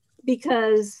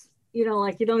 because, you know,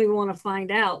 like, you don't even want to find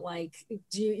out, like,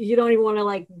 you don't even want to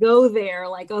like go there,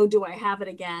 like, oh, do I have it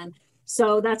again?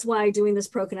 So that's why doing this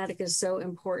prokinetic is so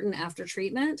important after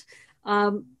treatment.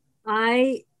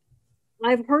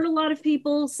 I've heard a lot of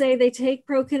people say they take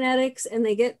prokinetics and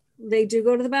they do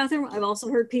go to the bathroom. I've also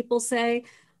heard people say,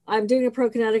 I'm doing a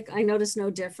prokinetic, I notice no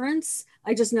difference.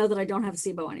 I just know that I don't have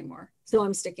SIBO anymore, so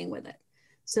I'm sticking with it.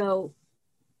 So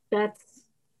I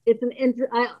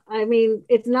mean,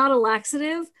 it's not a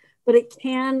laxative, but it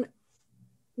can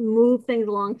move things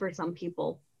along for some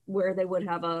people where they would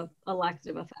have a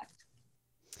laxative effect.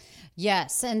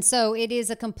 Yes. And so it is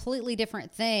a completely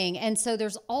different thing. And so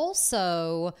there's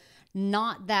also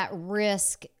not that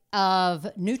risk of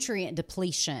nutrient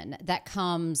depletion that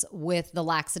comes with the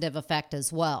laxative effect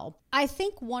as well. I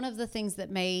think one of the things that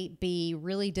may be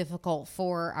really difficult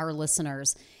for our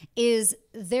listeners is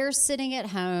they're sitting at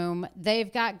home,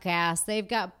 they've got gas, they've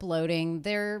got bloating,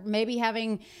 they're maybe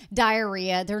having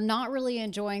diarrhea, they're not really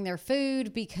enjoying their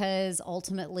food because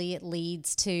ultimately it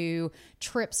leads to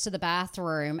trips to the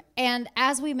bathroom. And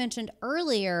as we mentioned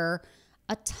earlier,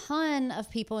 a ton of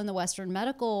people in the Western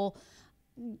medical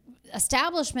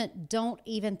establishment don't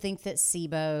even think that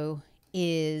SIBO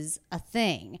is a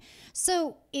thing.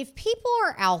 So if people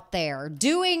are out there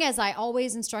doing, as I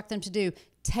always instruct them to do,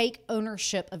 take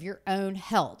ownership of your own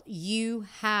health. You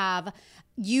have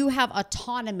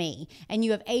autonomy and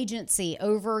you have agency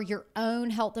over your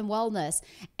own health and wellness.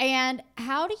 And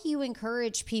how do you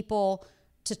encourage people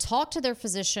to talk to their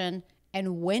physician?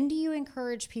 And when do you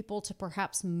encourage people to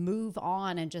perhaps move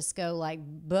on and just go like,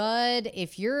 bud,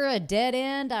 if you're a dead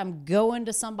end, I'm going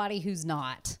to somebody who's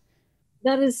not?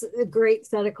 That is a great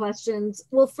set of questions.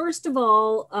 Well, first of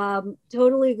all,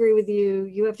 totally agree with you.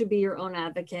 You have to be your own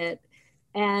advocate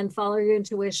and follow your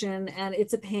intuition. And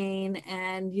it's a pain.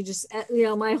 And you just, you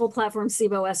know, my whole platform,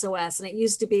 SIBO SOS. And it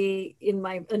used to be in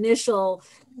my initial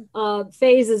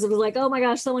phases, it was like, oh my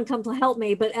gosh, someone come to help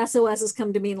me. But SOS has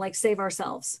come to mean like save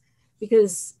ourselves,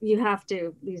 because you have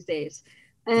to these days.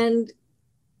 And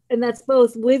that's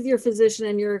both with your physician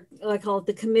and your, I call it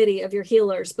the committee of your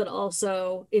healers, but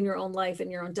also in your own life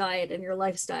and your own diet and your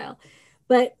lifestyle.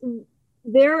 But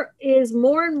there is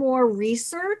more and more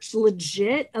research,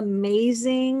 legit,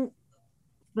 amazing,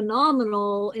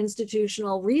 phenomenal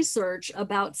institutional research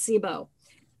about SIBO.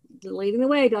 Leading the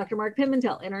way, Dr. Mark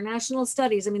Pimentel, international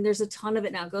studies. I mean, there's a ton of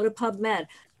it now. Go to PubMed.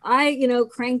 I,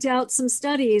 cranked out some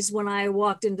studies when I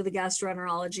walked into the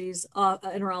gastroenterologist's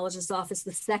office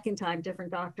the second time,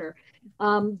 different doctor,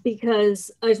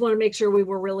 because I just want to make sure we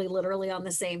were really literally on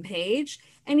the same page.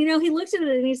 And, he looked at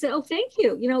it and he said, oh, thank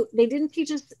you. They didn't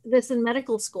teach us this in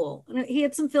medical school. And he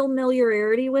had some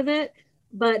familiarity with it,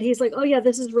 but he's like, oh yeah,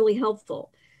 this is really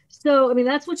helpful. So, I mean,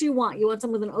 that's what you want. You want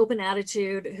someone with an open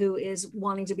attitude who is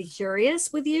wanting to be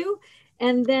curious with you.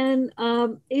 And then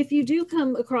if you do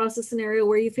come across a scenario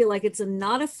where you feel like it's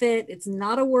not a fit, it's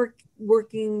not a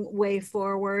working way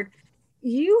forward,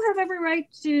 you have every right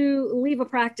to leave a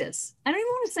practice. I don't even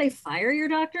want to say fire your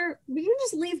doctor, but you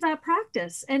just leave that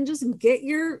practice and just get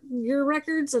your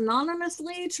records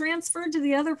anonymously transferred to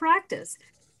the other practice.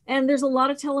 And there's a lot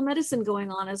of telemedicine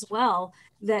going on as well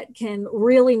that can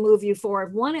really move you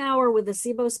forward. 1 hour with a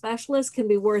SIBO specialist can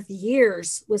be worth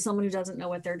years with someone who doesn't know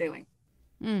what they're doing.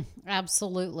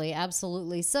 Absolutely.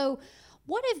 Absolutely. So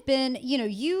what have been,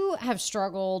 you have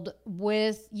struggled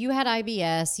with, you had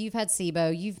IBS, you've had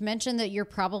SIBO, you've mentioned that you're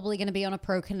probably going to be on a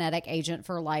prokinetic agent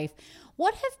for life.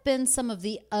 What have been some of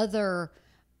the other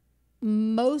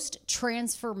most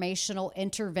transformational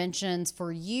interventions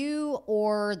for you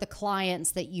or the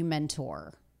clients that you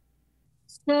mentor?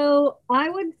 So I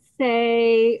would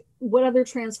say what other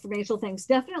transformational things?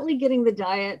 Definitely getting the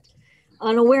diet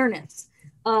an awareness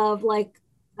of like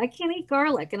I can't eat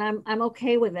garlic and I'm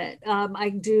okay with it. I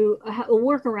do a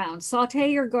workaround.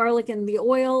 Saute your garlic in the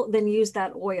oil, then use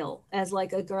that oil as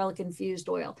like a garlic infused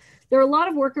oil. There are a lot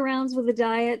of workarounds with the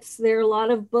diets. There are a lot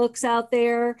of books out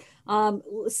there.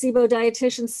 SIBO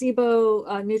dietitians, SIBO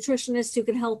nutritionists who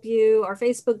can help you. Our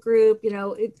Facebook group,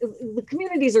 the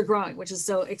communities are growing, which is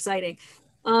so exciting.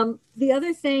 The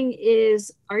other thing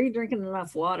is, are you drinking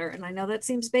enough water? And I know that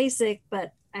seems basic,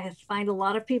 but I find a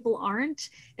lot of people aren't.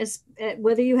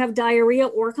 Whether you have diarrhea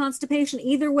or constipation,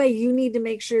 either way, you need to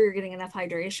make sure you're getting enough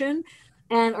hydration.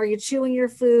 And are you chewing your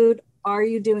food? Are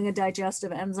you doing a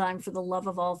digestive enzyme, for the love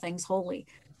of all things holy?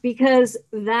 Because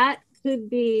that could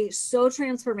be so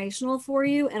transformational for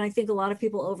you. And I think a lot of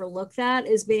people overlook that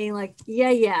as being like,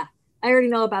 yeah, I already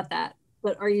know about that.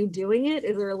 But are you doing it?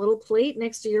 Is there a little plate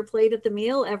next to your plate at the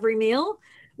meal, every meal,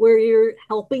 where you're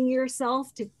helping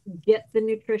yourself to get the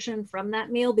nutrition from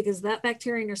that meal? Because that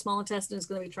bacteria in your small intestine is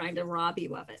going to be trying to rob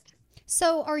you of it.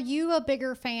 So are you a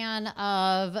bigger fan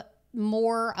of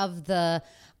more of the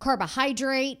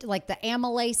carbohydrate, like the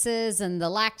amylases and the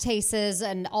lactases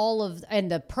and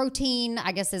the protein,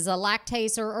 I guess, is a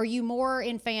lactase, or are you more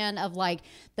in fan of like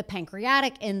the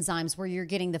pancreatic enzymes where you're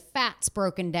getting the fats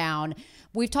broken down?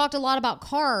 We've talked a lot about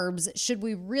carbs. Should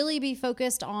we really be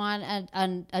focused on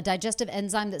a digestive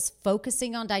enzyme that's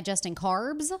focusing on digesting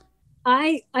carbs?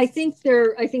 I think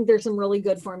there's some really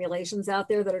good formulations out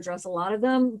there that address a lot of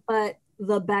them, but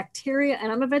the bacteria,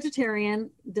 and I'm a vegetarian,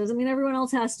 doesn't mean everyone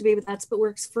else has to be, but that's what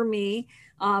works for me,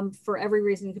 for every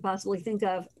reason you could possibly think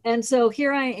of. And so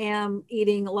here I am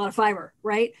eating a lot of fiber,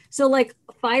 right? So like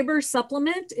fiber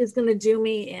supplement is going to do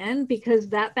me in because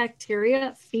that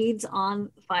bacteria feeds on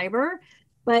fiber.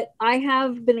 But I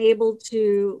have been able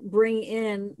to bring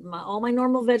in all my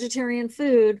normal vegetarian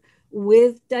food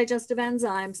with digestive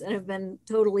enzymes and have been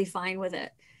totally fine with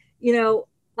it.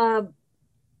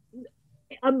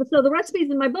 So the recipes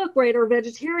in my book, right, are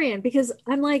vegetarian because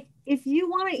I'm like, if you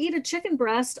want to eat a chicken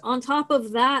breast on top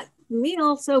of that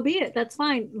meal, so be it. That's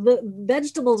fine. The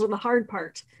vegetables are the hard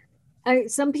part.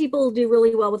 Some people do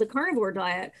really well with a carnivore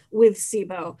diet with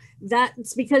SIBO.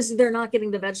 That's because they're not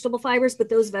getting the vegetable fibers, but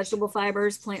those vegetable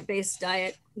fibers, plant-based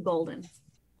diet, golden.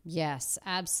 Yes,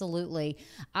 absolutely.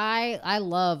 I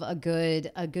love a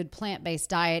good plant-based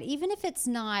diet, even if it's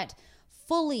not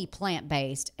fully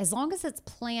plant-based, as long as it's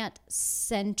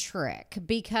plant-centric,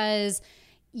 because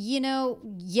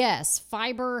yes,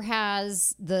 fiber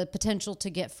has the potential to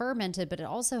get fermented, but it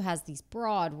also has these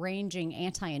broad-ranging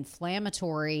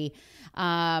anti-inflammatory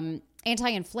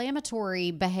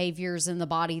behaviors in the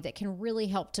body that can really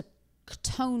help to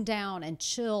tone down and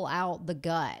chill out the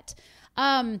gut.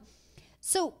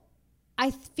 So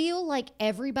I feel like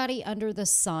everybody under the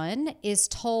sun is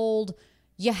told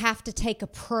you have to take a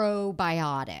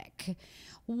probiotic.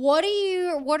 What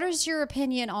is your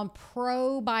opinion on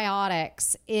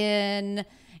probiotics in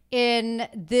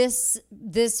this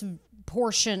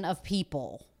portion of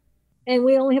people? And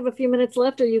we only have a few minutes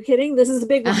left. Are you kidding? This is a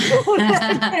big one.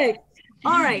 Okay.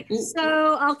 All right.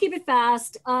 So I'll keep it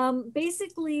fast.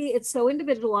 Basically, it's so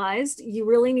individualized. You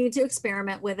really need to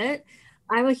experiment with it.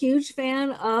 I'm a huge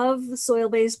fan of the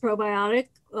soil-based probiotic,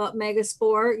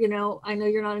 Megaspore. I know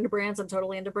you're not into brands. I'm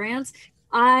totally into brands.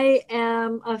 I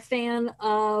am a fan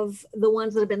of the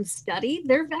ones that have been studied.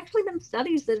 There have actually been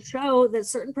studies that show that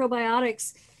certain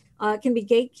probiotics can be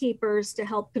gatekeepers to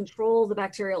help control the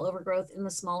bacterial overgrowth in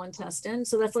the small intestine.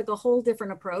 So that's like a whole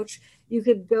different approach. You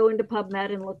could go into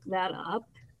PubMed and look that up.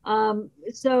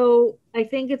 So I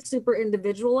think it's super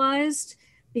individualized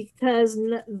because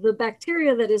the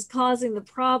bacteria that is causing the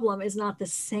problem is not the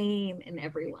same in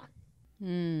everyone.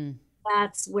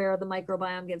 That's where the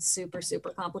microbiome gets super, super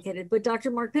complicated. But Dr.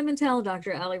 Mark Pimentel,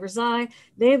 Dr. Ali Rezai,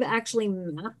 they've actually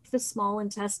mapped the small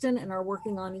intestine and are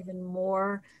working on even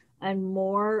more and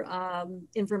more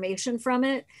information from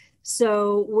it.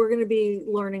 So we're going to be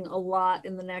learning a lot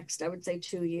in the next, I would say,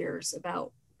 2 years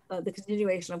about the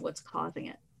continuation of what's causing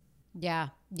it. Yeah,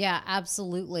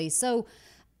 absolutely. So,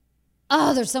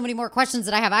 there's so many more questions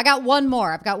that I have. I've got one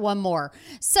more.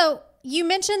 So you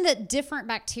mentioned that different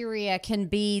bacteria can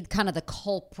be kind of the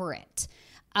culprit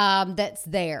that's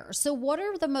there. So what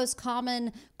are the most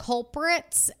common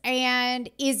culprits? And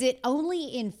is it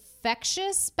only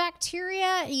infectious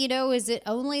bacteria? Is it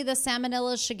only the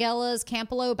Salmonella, Shigellas,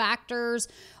 Campylobacters,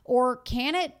 or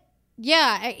can it,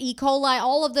 E. coli,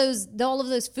 all of those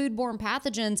foodborne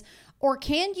pathogens? Or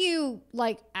can you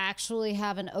actually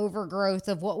have an overgrowth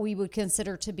of what we would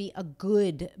consider to be a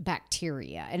good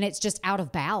bacteria and it's just out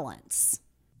of balance?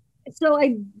 So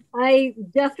I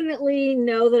definitely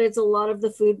know that it's a lot of the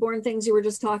foodborne things you were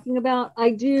just talking about.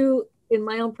 I do, in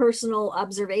my own personal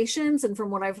observations and from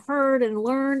what I've heard and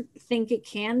learned, think it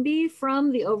can be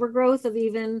from the overgrowth of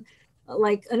even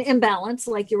like an imbalance,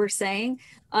 like you were saying.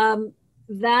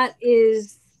 That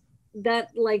is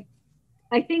that like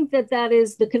I think that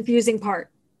is the confusing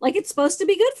part. Like it's supposed to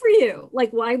be good for you.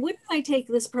 Like why wouldn't I take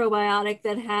this probiotic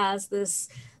that has this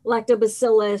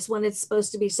lactobacillus when it's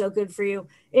supposed to be so good for you?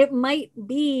 It might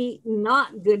be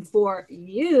not good for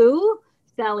you,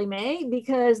 Sally Mae,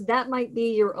 because that might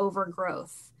be your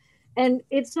overgrowth. And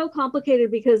it's so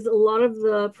complicated because a lot of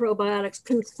the probiotics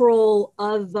control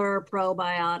other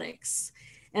probiotics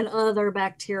and other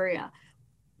bacteria.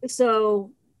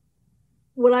 So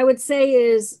what I would say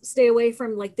is stay away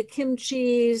from like the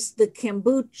kimchis, the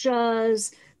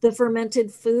kombuchas, the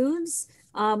fermented foods.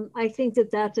 I think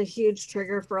that's a huge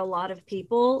trigger for a lot of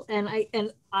people. And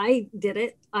I did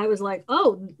it. I was like,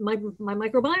 oh, my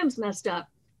microbiome's messed up.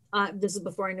 This is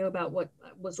before I knew about what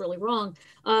was really wrong.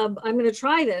 I'm going to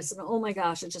try this. And oh my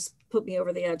gosh, it just put me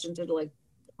over the edge into like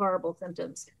horrible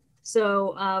symptoms.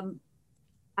 So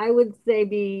I would say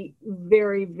be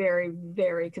very, very,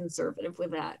 very conservative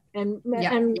with that. And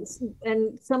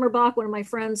Summer Bach, one of my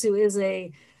friends who is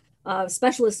a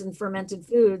specialist in fermented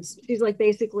foods, she's like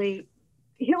basically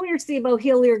heal your SIBO,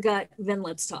 heal your gut, then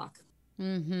let's talk.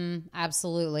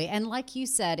 Absolutely. And like you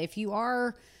said, if you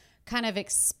are kind of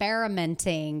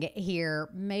experimenting here,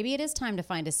 maybe it is time to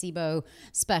find a SIBO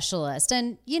specialist.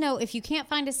 And, you know, if you can't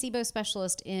find a SIBO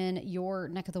specialist in your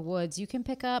neck of the woods, you can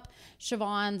pick up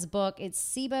Shivan's book. It's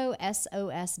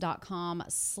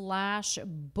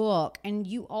SIBOSOS.com/book. And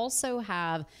you also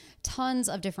have tons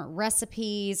of different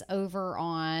recipes over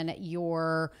on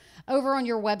your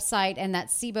website, and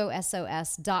that's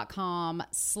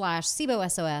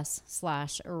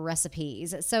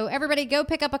SIBOSOS.com/SIBOSOS/recipes. So everybody go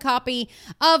pick up a copy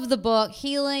of the book,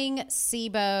 Healing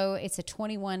SIBO. It's a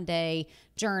 21-day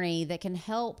journey that can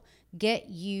help get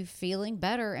you feeling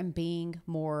better and being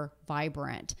more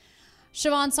vibrant.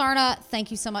 Shivan, Sarna, thank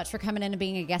you so much for coming in and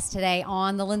being a guest today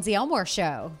on The Lindsay Elmore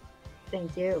Show.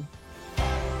 Thank you.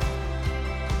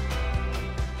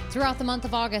 Throughout the month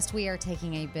of August, we are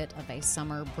taking a bit of a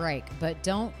summer break, but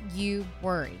don't you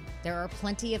worry. There are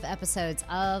plenty of episodes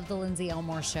of The Lindsay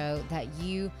Elmore Show that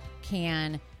you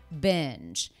can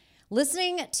binge.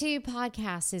 Listening to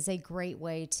podcasts is a great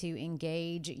way to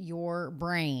engage your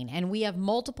brain, and we have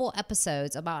multiple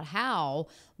episodes about how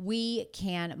we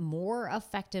can more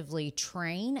effectively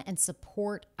train and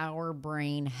support our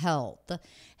brain health.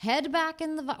 Head back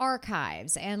in the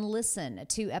archives and listen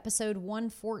to episode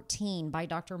 114 by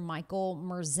Dr. Michael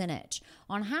Merzenich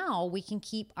on how we can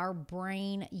keep our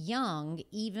brain young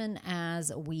even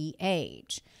as we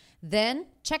age. Then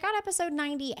check out episode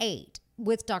 98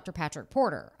 with Dr. Patrick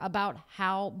Porter about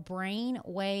how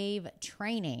brainwave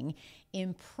training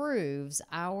improves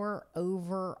our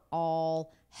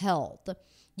overall health.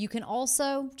 You can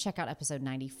also check out episode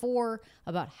 94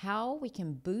 about how we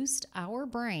can boost our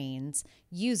brains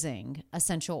using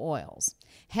essential oils.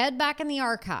 Head back in the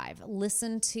archive,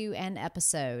 listen to an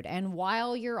episode, and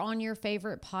while you're on your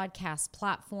favorite podcast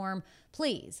platform,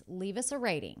 please leave us a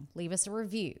rating, leave us a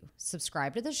review,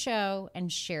 subscribe to the show,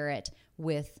 and share it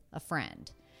with a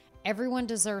friend. Everyone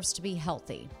deserves to be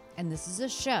healthy, and this is a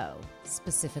show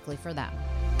specifically for them.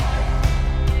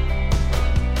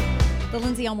 The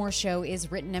Lindsay Elmore Show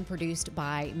is written and produced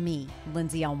by me,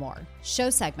 Lindsay Elmore.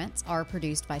 Show segments are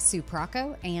produced by Sue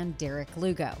Procco and Derek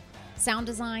Lugo. Sound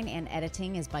design and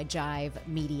editing is by Jive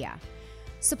Media.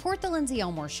 Support The Lindsay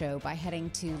Elmore Show by heading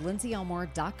to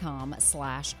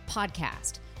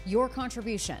lindsayelmore.com/podcast. Your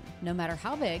contribution, no matter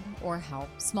how big or how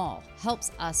small,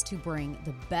 helps us to bring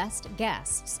the best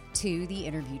guests to the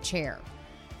interview chair.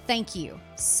 Thank you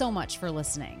so much for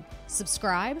listening.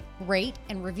 Subscribe, rate,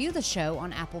 and review the show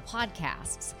on Apple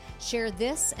Podcasts. Share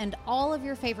this and all of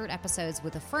your favorite episodes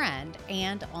with a friend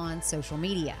and on social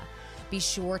media. Be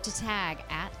sure to tag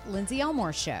 @Lindsay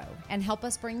Elmore Show and help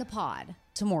us bring the pod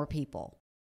to more people.